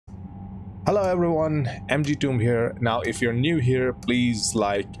Hello everyone, MG Tomb here. Now if you're new here, please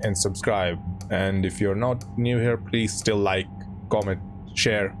like and subscribe. And if you're not new here, please still like, comment,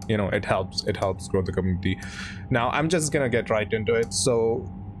 share. You know, it helps grow the community. Now I'm just gonna get right into it. So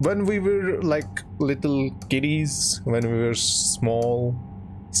when we were like little kiddies, when we were small,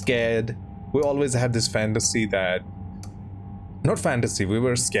 scared, we always had this fantasy that, not fantasy, we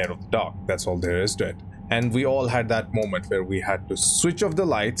were scared of the dark. That's all there is to it. And we all had that moment where we had to switch off the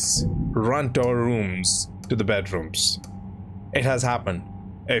lights, run to our rooms, to the bedrooms. It has happened.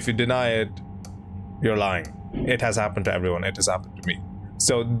 If you deny it, you're lying. It has happened to everyone. It has happened to me.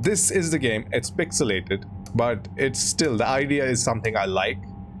 So this is the game. It's pixelated, but it's still, the idea is something I like.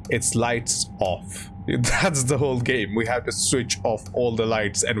 It's lights off. That's the whole game. We have to switch off all the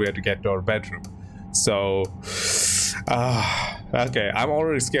lights and we have to get to our bedroom. So, okay, I'm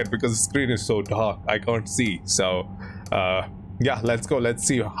already scared because the screen is so dark. I can't see. So, yeah, let's go. Let's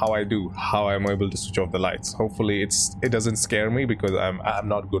see how I do, how I'm able to switch off the lights. Hopefully it doesn't scare me because I'm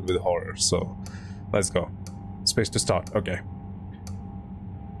not good with horror. So, let's go. Space to start. Okay.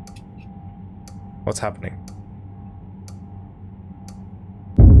 What's happening?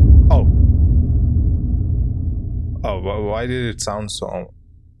 Oh. Oh, why did it sound so...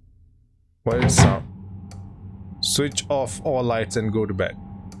 Why did it sound? Switch off all lights and go to bed.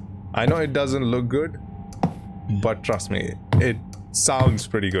 I know it doesn't look good, but trust me, it sounds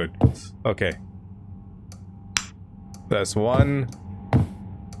pretty good. Okay. That's one.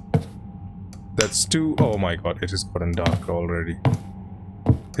 That's two. Oh my god, it has gotten dark already.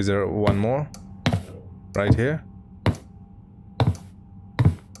 Is there one more? Right here?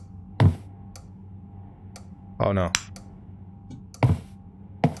 Oh no.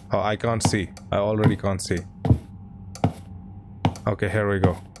 Oh, I can't see. I already can't see. Okay, here we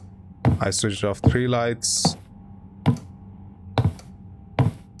go. I switched off 3 lights.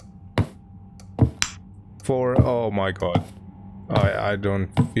 4. Oh my god. I don't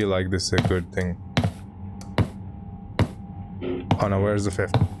feel like this is a good thing. Oh no, where's the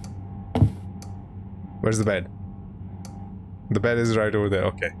 5th? Where's the bed? The bed is right over there.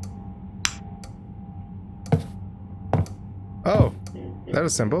 Okay. Oh, that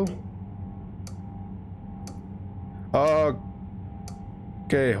was simple.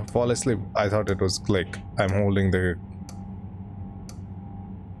 Okay, fall asleep. I thought it was click. I'm holding the...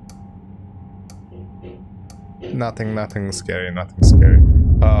 Nothing scary, nothing scary.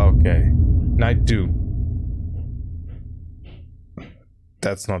 Okay. Night 2.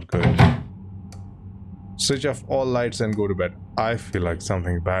 That's not good. Switch off all lights and go to bed. I feel like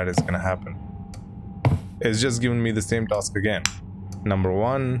something bad is gonna happen. It's just giving me the same task again. Number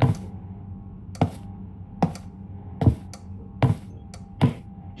 1.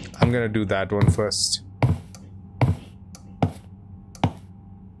 I'm gonna do that one first.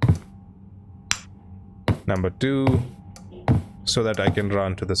 Number 2. So that I can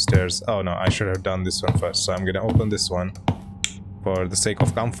run to the stairs. Oh no, I should have done this one first. So I'm gonna open this one for the sake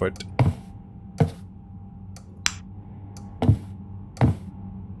of comfort.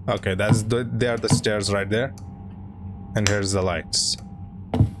 Okay, they are the stairs right there. And here's the lights.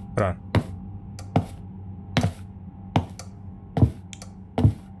 Run.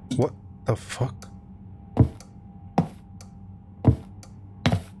 What the fuck?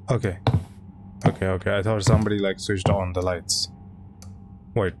 Okay. Okay. I thought somebody like switched on the lights.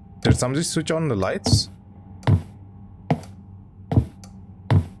 Wait, did somebody switch on the lights?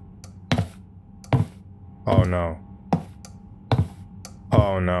 Oh no.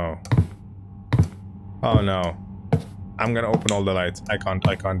 Oh no. Oh no. I'm gonna open all the lights. I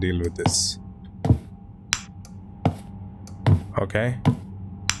can't deal with this. Okay.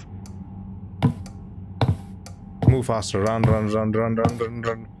 Move faster. Run. Run.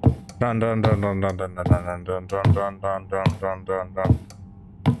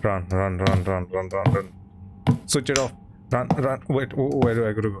 Switch it off. Run. Wait, where do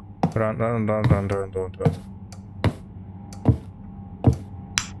I gotta go? Run.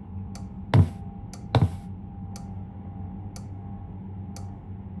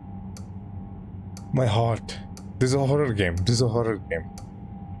 My heart. This is a horror game.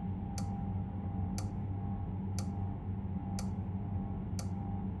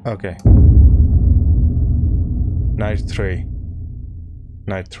 Okay. Night 3.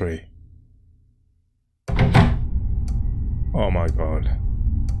 Oh my god.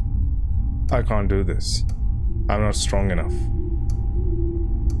 I can't do this. I'm not strong enough.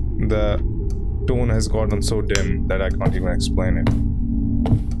 The tone has gotten so dim that I can't even explain it.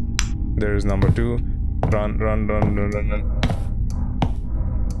 There's number 2. Run.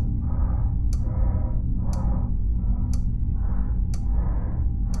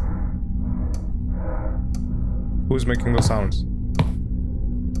 Who's making those sounds?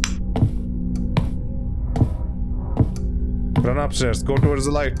 Run upstairs. Go towards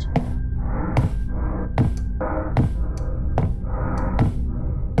the light.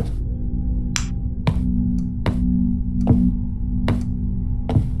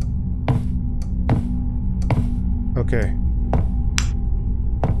 Okay.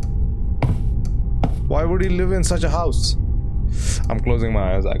 Why would he live in such a house? I'm closing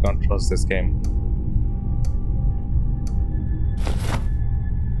my eyes. I can't trust this game.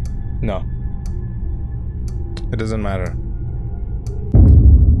 No. It doesn't matter.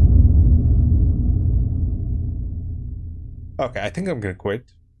 Okay, I think I'm gonna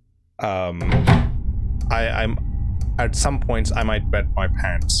quit. I'm at some points I might wet my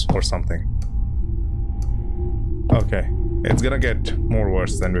pants or something. Okay, it's gonna get more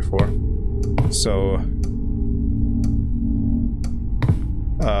worse than before. So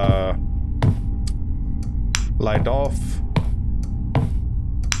light off.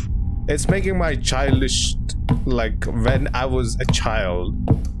 It's making my childish, like when I was a child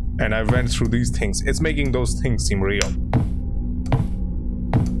and I went through these things, it's making those things seem real.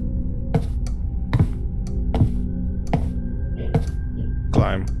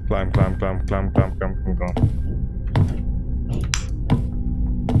 Climb, climb, climb, climb, climb, climb, climb, climb, climb.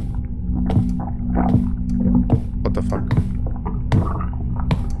 What the fuck?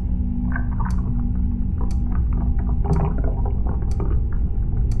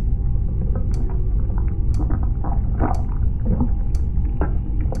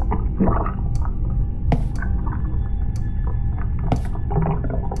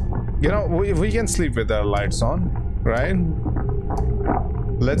 You know, we can sleep with our lights on, right?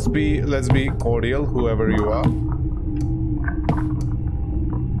 Let's be cordial, whoever you are.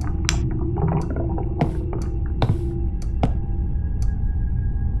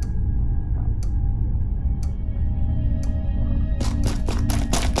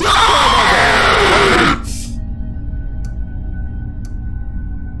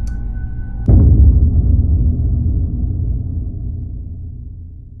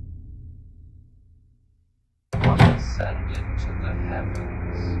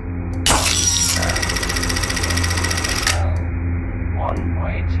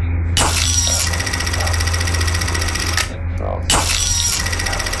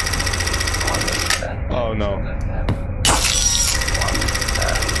 Oh no. No,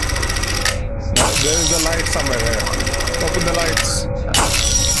 there is a light somewhere here. Open the lights.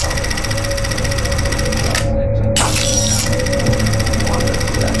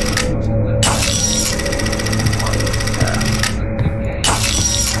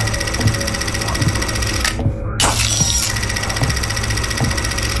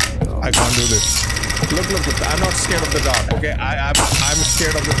 I can't do this. Look, I'm not scared of the dark, okay? I'm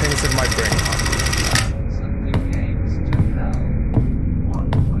scared of the things it might bring.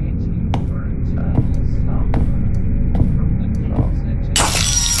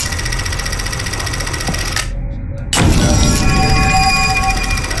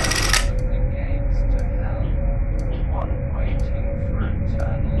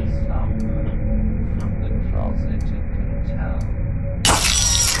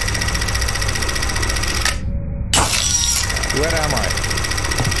 Where am I?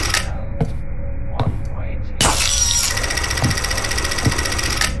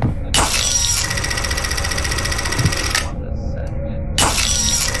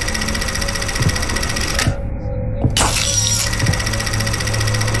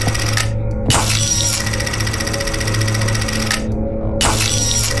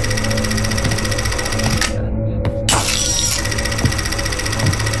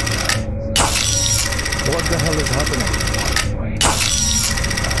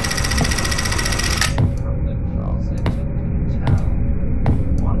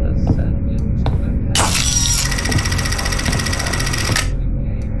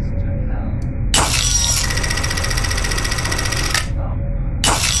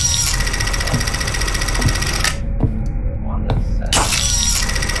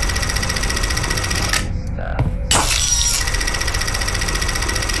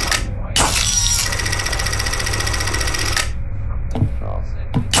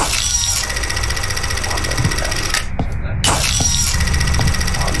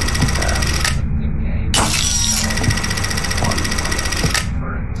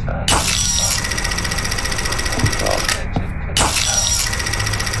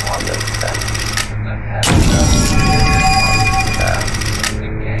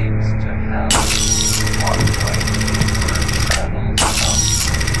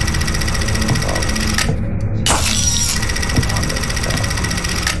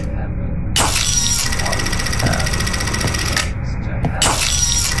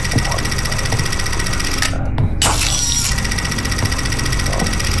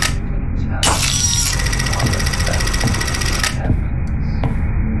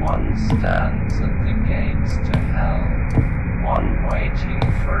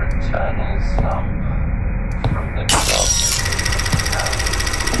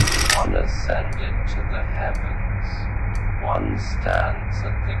 stands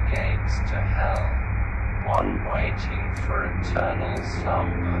at the gates to hell, one waiting for eternal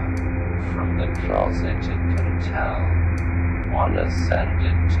slumber. From the closet it can tell, one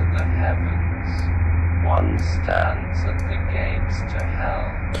ascended to the heavens, one stands at the gates to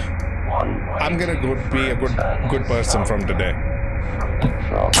hell, one waiting I'm gonna go be a good person from today. From the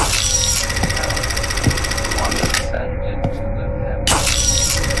closet to hell, one ascended to the heavens,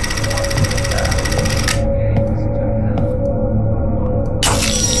 one stands at the gates to hell,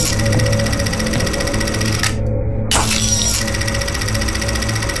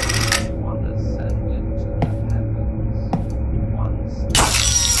 one ascended to the heavens, one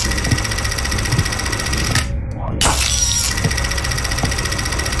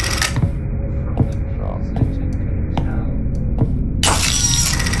from the closet it can tell.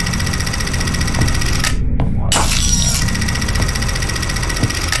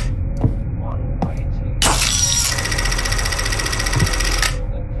 One waiting.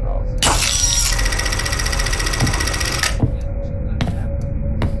 The closet into the heavens.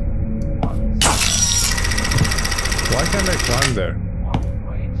 One Why can't I climb there? one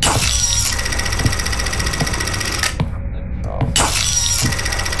waiting. From the closet.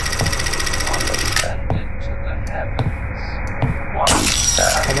 One ascended to the heavens. One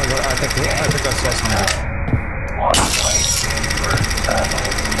stands. Oh my god, I think I saw something. One waiting for eternal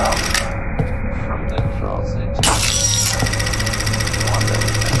slumber. From the closet. One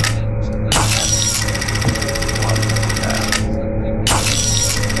ascended to the heavens. One stands at the gate.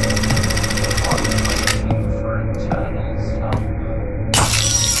 One waiting for eternal slumber. One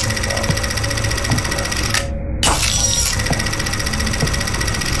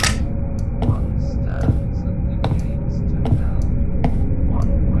stands at the gates to hell.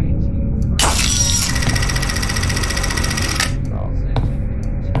 One waiting for closet it can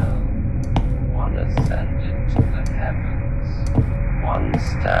tell. One ascended to the heavens.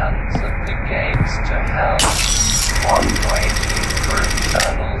 One stands at the gates to hell. One waiting for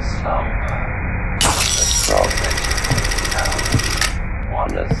eternal slumber. From the closet it can tell.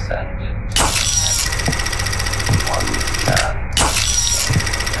 One ascended to the heavens. One stands at the gates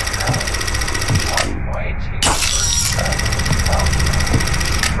to hell. One waiting for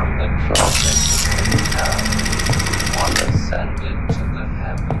eternal slumber. From the closet it can tell. One ascended to the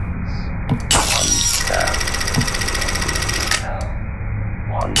heavens. One stands at the gates to hell.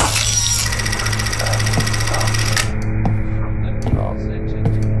 One waiting for eternal slumber. From the closet it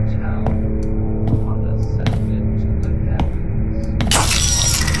can tell. One ascended to the heavens.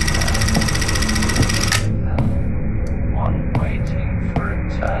 One stands to hell. One waiting for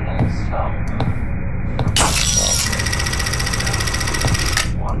eternal slumber. From the closet it can tell.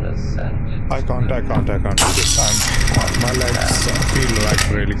 One ascended. I can't do this. My legs feel like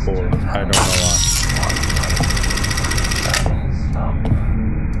really cold. I don't know why. One waiting for eternal slumber.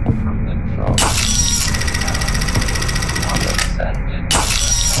 From the closet it can tell. One ascended to the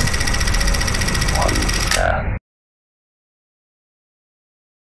heavens. One stands.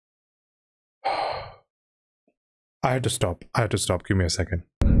 I had to stop. Give me a second.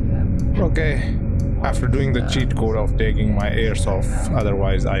 Okay. After doing the cheat code of taking my ears off,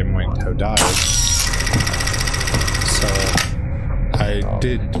 otherwise I might have died. So I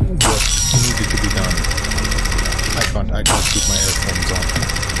did what needed to be done. I can't keep my earphones on.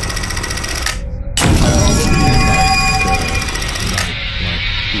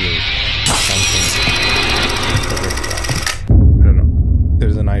 I don't know.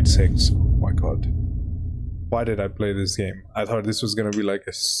 There's a night 6. Oh my god. Why did I play this game? I thought this was gonna be like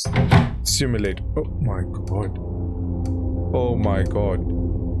a simulate. Oh my god. Oh my god.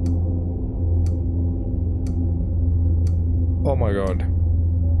 Oh my god.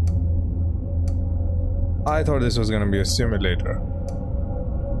 I thought this was gonna be a simulator.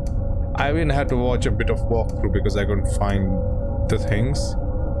 I even had to watch a bit of walkthrough because I couldn't find the things.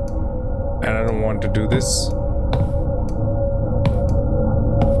 And I don't want to do this.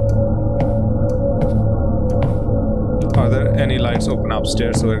 Are there any lights open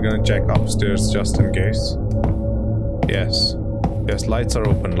upstairs? So we're gonna check upstairs just in case. Yes. Yes, lights are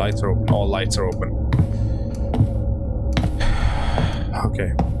open. Lights are open. All lights are open.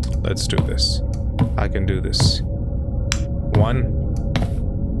 Okay, let's do this. I can do this. 1.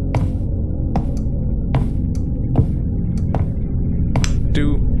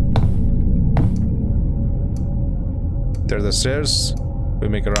 There's the stairs. We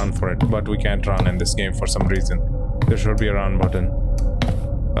make a run for it, but we can't run in this game for some reason. There should be a run button.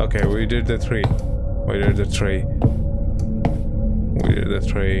 Okay, we did the 3. We did the 3. We did the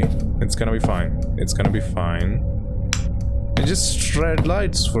 3. It's gonna be fine. It's gonna be fine. It's just red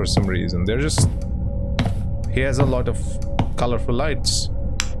lights for some reason. They're just... He has a lot of colorful lights.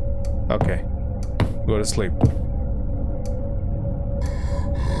 Okay, go to sleep.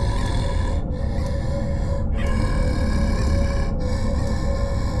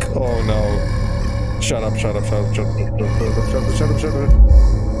 Oh no. Shut up, shut up, shut up, shut up, shut up, shut up, shut up, shut up.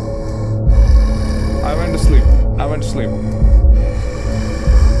 I went to sleep. I went to sleep.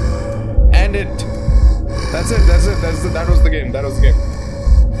 End it. That's it, that's it, that was the game, that was the game.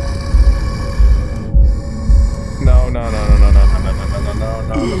 No, no, no, no, no, no, no, no, no, no,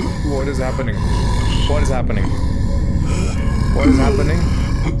 no, no. What is happening? What is happening? What is happening?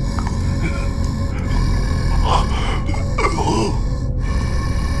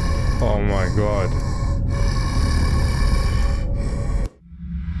 Oh my god.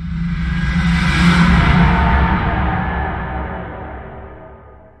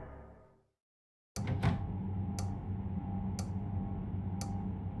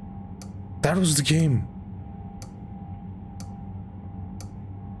 That was the game.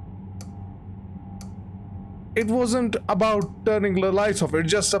 It wasn't about turning the lights off,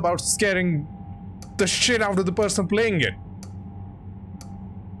 it's just about scaring the shit out of the person playing it.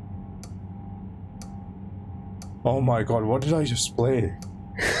 Oh my god, what did I just play?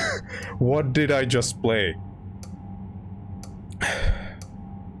 What did I just play?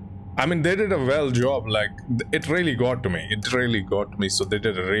 I mean, they did a well job, like, it really got to me. It really got to me, so they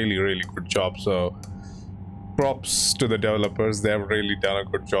did a really, really good job. So, props to the developers, they have really done a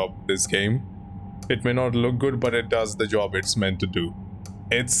good job with this game. It may not look good, but it does the job it's meant to do.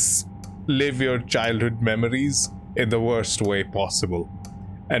 It's live your childhood memories in the worst way possible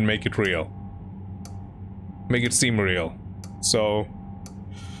and make it real. Make it seem real. So,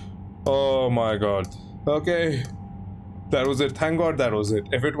 oh my god. Okay, that was it. Thank god that was it.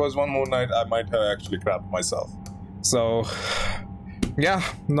 If it was one more night, I might have actually crapped myself. So, yeah,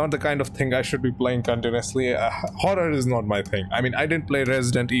 not the kind of thing I should be playing continuously. Horror is not my thing. I mean, I didn't play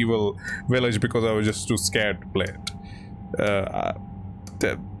Resident Evil Village because I was just too scared to play it.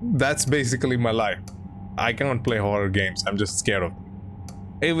 That's basically my life. I cannot play horror games. I'm just scared of them.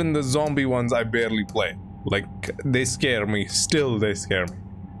 Even the zombie ones I barely play. Like, they scare me. Still, they scare me.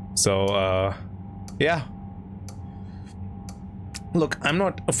 So, yeah. Look, I'm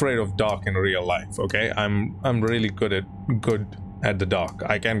not afraid of dark in real life, okay? I'm really good at the dark.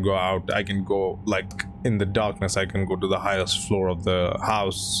 I can go out, I can go, like, in the darkness, I can go to the highest floor of the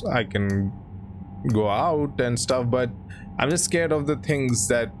house, I can go out and stuff, but I'm just scared of the things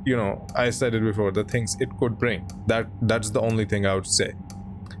that, you know, I said it before, the things it could bring. That's the only thing I would say.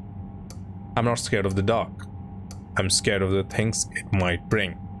 I'm not scared of the dark. I'm scared of the things it might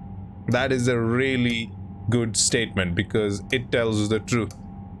bring. That is a really good statement because it tells the truth.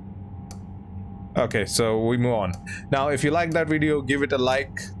 Okay, so we move on. Now, if you like that video, give it a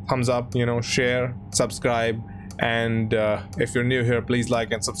like, thumbs up, you know, share, subscribe, and if you're new here, please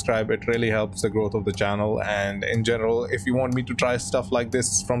like and subscribe. It really helps the growth of the channel, and in general, if you want me to try stuff like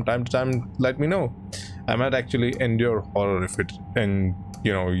this from time to time, let me know. I might actually endure horror if it, and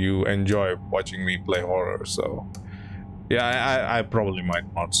you know, you enjoy watching me play horror. So yeah, I probably might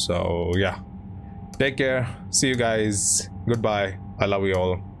not. So yeah, take care, see you guys, goodbye, I love you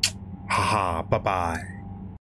all. Haha, bye bye.